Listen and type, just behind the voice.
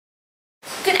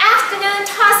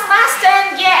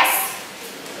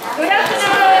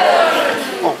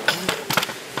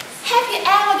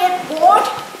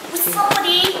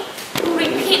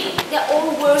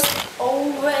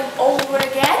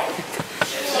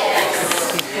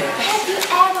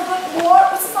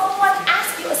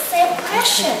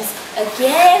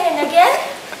Again and again?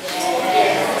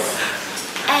 Yes.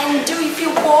 And do you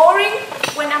feel boring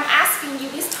when I'm asking you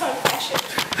this third question?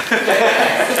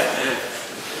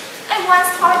 I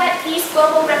once thought that these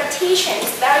verbal repetition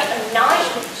is very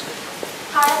annoying.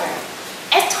 However,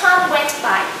 as time went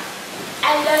by,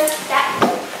 I learned that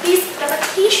this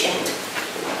repetition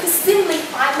could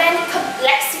simplify many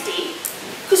complexity,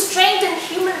 could strengthen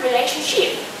human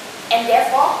relationship, and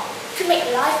therefore could make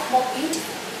life more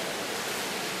beautiful.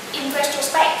 In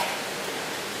retrospect,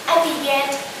 I began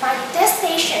my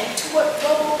destination toward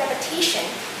verbal repetition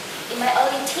in my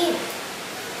early teens.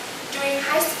 During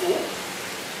high school,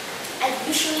 I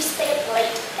usually stayed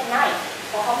late at night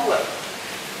for homework.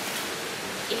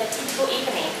 In a typical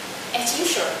evening, as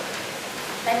usual,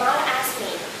 my mother asked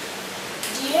me,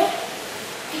 "Dear,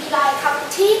 would you like a cup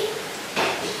of tea?"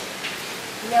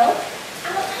 "No,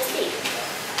 I'm not thirsty."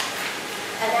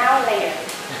 An hour later,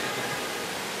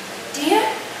 "Dear,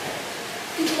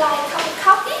 would you like a cup of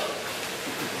coffee?"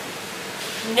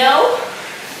 "No,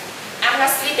 I'm not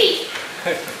sleepy,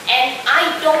 and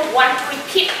I don't want to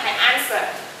repeat my answer."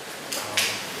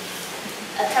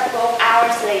 A couple of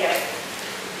hours later,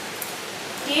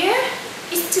 "Dear,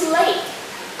 it's too late.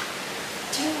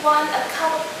 Do you want a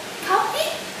cup of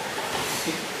coffee?"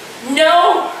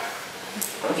 "No,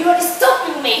 you are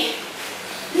disturbing me.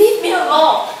 Leave me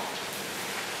alone."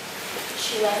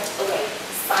 She went away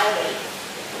silently.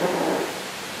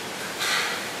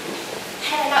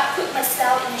 Had I not put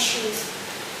myself in her shoes,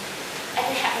 I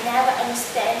could have never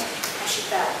understand how she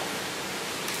felt.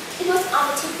 It was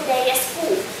on the typical day at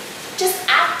school, just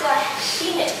after I had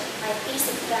finished my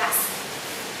basic class.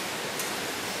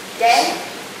 Then,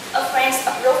 a friend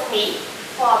approached me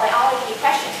for a biology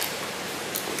question.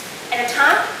 At the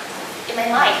time, in my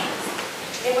mind,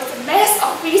 there was a mess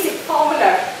of physics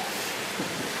formula.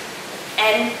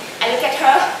 And I looked at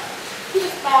her with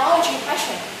a biology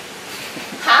question.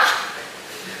 "Huh?"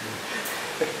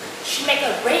 She made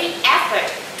a great effort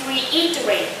to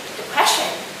reiterate the question.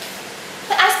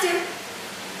 But I still,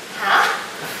 "Huh?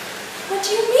 What do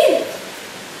you mean?"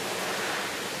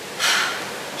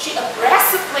 She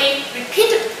aggressively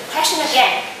repeated the question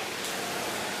again.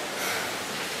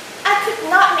 I could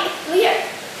not make it clear.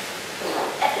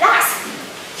 At last,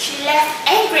 she left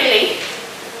angrily,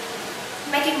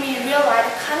 making me realize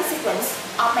the consequence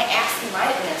of my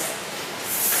absent-mindedness.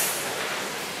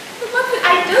 But what could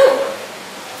I do?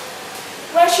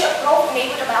 Well, she approached me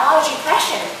with a biology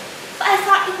question, but I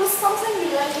thought it was something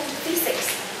related to physics.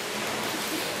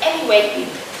 Anyway,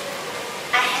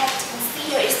 I had to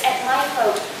consider it as my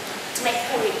fault to make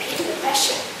her repeat the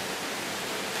question.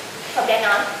 From then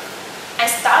on, I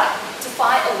started to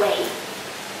find a way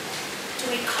to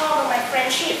recover my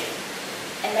friendship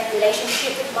and my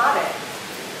relationship with mother,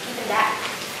 given that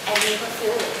I never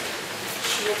feel it.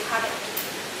 She was hardened.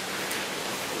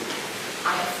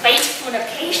 On a fateful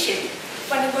occasion,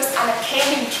 when I was on a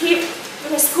camping trip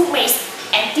with my schoolmates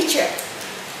and teacher,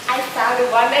 I found the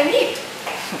one I need.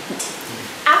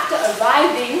 After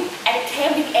arriving at the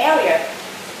camping area,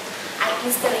 I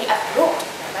instantly approached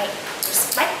my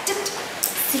respected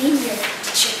senior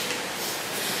teacher.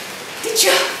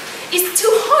 "Teacher, it's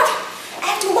too hot. I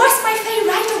have to wash my face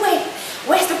right away.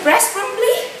 Where's the restroom,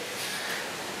 please?"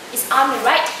 "It's on the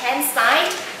right-hand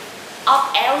side of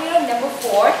area number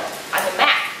 4 on the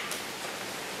map."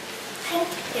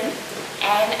 Thanked him,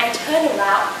 and I turned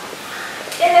around.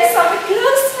 Then I saw my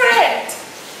close friend.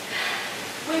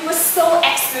 We were so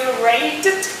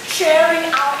exhilarated,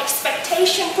 sharing our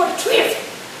expectation for the trip.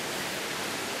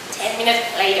 10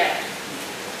 minutes later,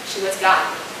 she was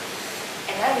gone.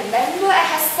 And I remember I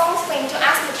had something to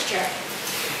ask the teacher.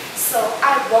 So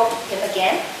I wrote him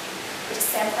again with the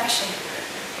same question.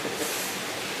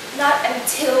 Not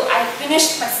until I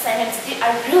finished my sentence did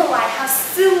I realize how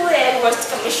silly I was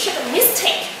to commit a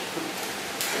mistake.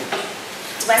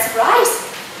 To my surprise,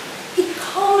 he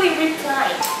calmly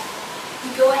replied,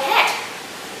 "You go ahead,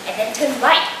 and then turn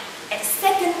right at the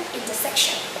second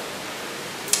intersection."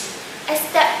 I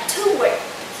stepped toward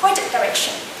the pointed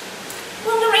direction,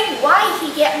 wondering why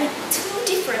he gave me 2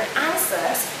 different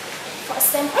answers for the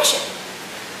same question.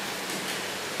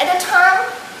 At the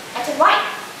time, I turned right.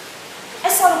 I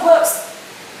saw the words,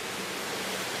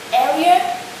 area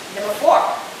number 4.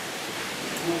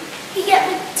 He gave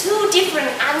me 2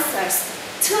 different answers,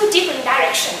 2 different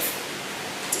directions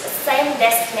to the same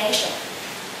destination.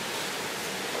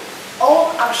 All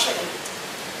of a sudden,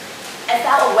 I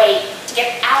found a way to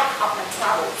get out of my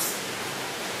troubles.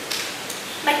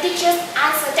 My teacher's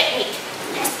answer technique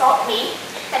has taught me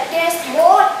that there's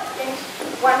more than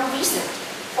one reason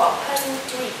for a person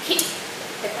to repeat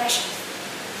the question,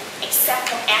 except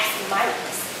for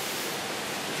absent-mindedness.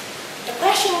 The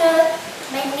questioner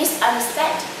may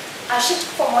misunderstand or seek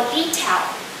for more detail.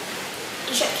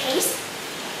 In such case,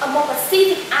 a more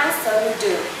specific answer will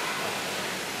do.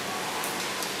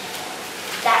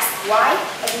 That's why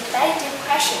repetitive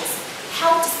questions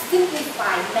help to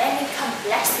simplify many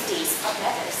complexities of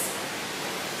matters.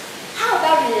 How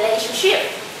about relationship?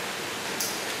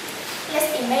 Let's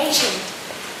imagine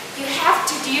you have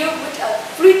to deal with a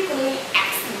frequently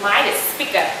absent-minded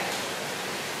speaker.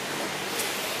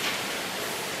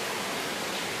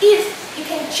 If you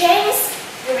can change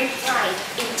the reply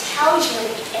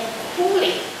intelligently and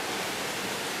coolly,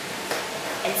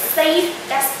 and save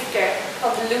that speaker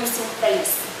from losing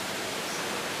face,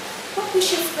 what we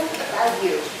should think about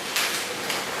you?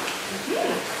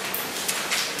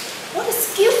 What a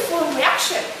skillful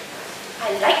reaction!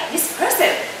 I like this person.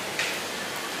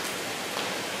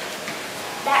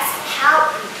 That's how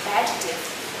repetitive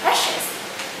questions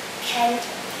can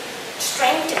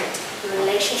strengthen the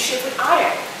relationship with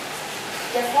others.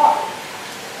 Therefore,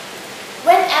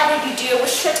 whenever you deal with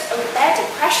such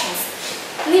repetitive questions,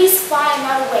 please find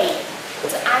another way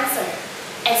to answer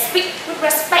and speak with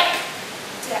respect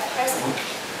to that person.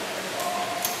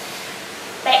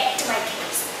 Back to my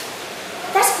case.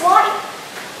 That's why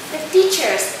the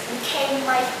teachers became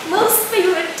my most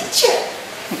favorite teacher.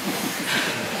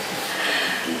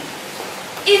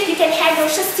 If you can handle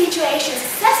such situations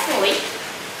successfully,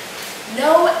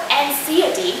 no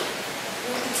anxiety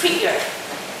will be triggered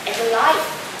and your life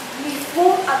will be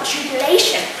full of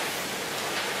jubilation.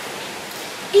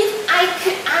 If I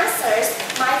could answer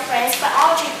my friend's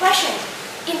biology question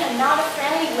in another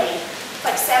friendly way,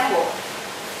 for example,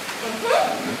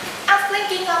 I'm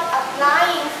thinking of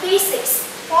applying physics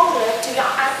formula to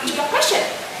your question.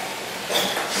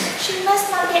 She must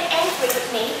not get angry with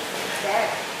me. Then,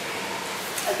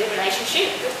 a good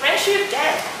relationship, good friendship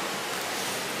then.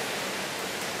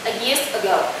 Years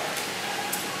ago,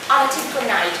 on a typical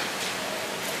night,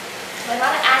 my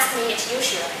mother asked me as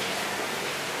usual,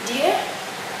 "Dear,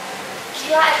 do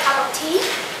you like a cup of tea?"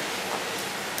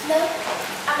 "No,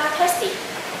 I'm not thirsty."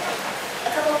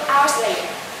 A couple of hours later,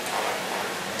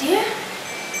 "Dear,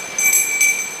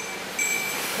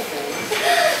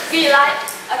 do you like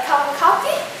a cup of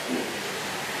coffee?"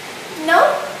 "No,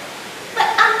 but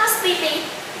I'm not sleepy.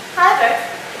 However,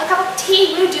 a cup of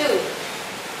tea will do."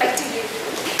 Back to you.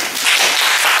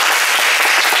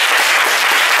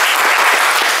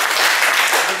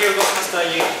 Thank you, Master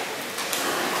Yin.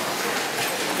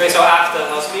 Okay, so after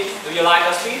her speech, do you like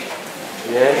her speech?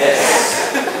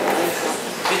 Yes.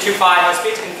 Did you find her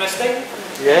speech interesting?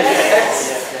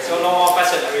 Yes. So no more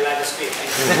questions, I will like the speech.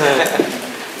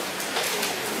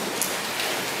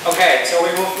 Okay, so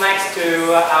we move next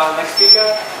to our next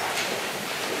speaker.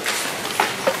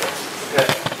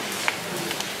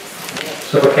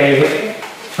 So can you hear me?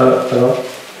 Hello?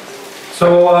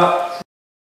 So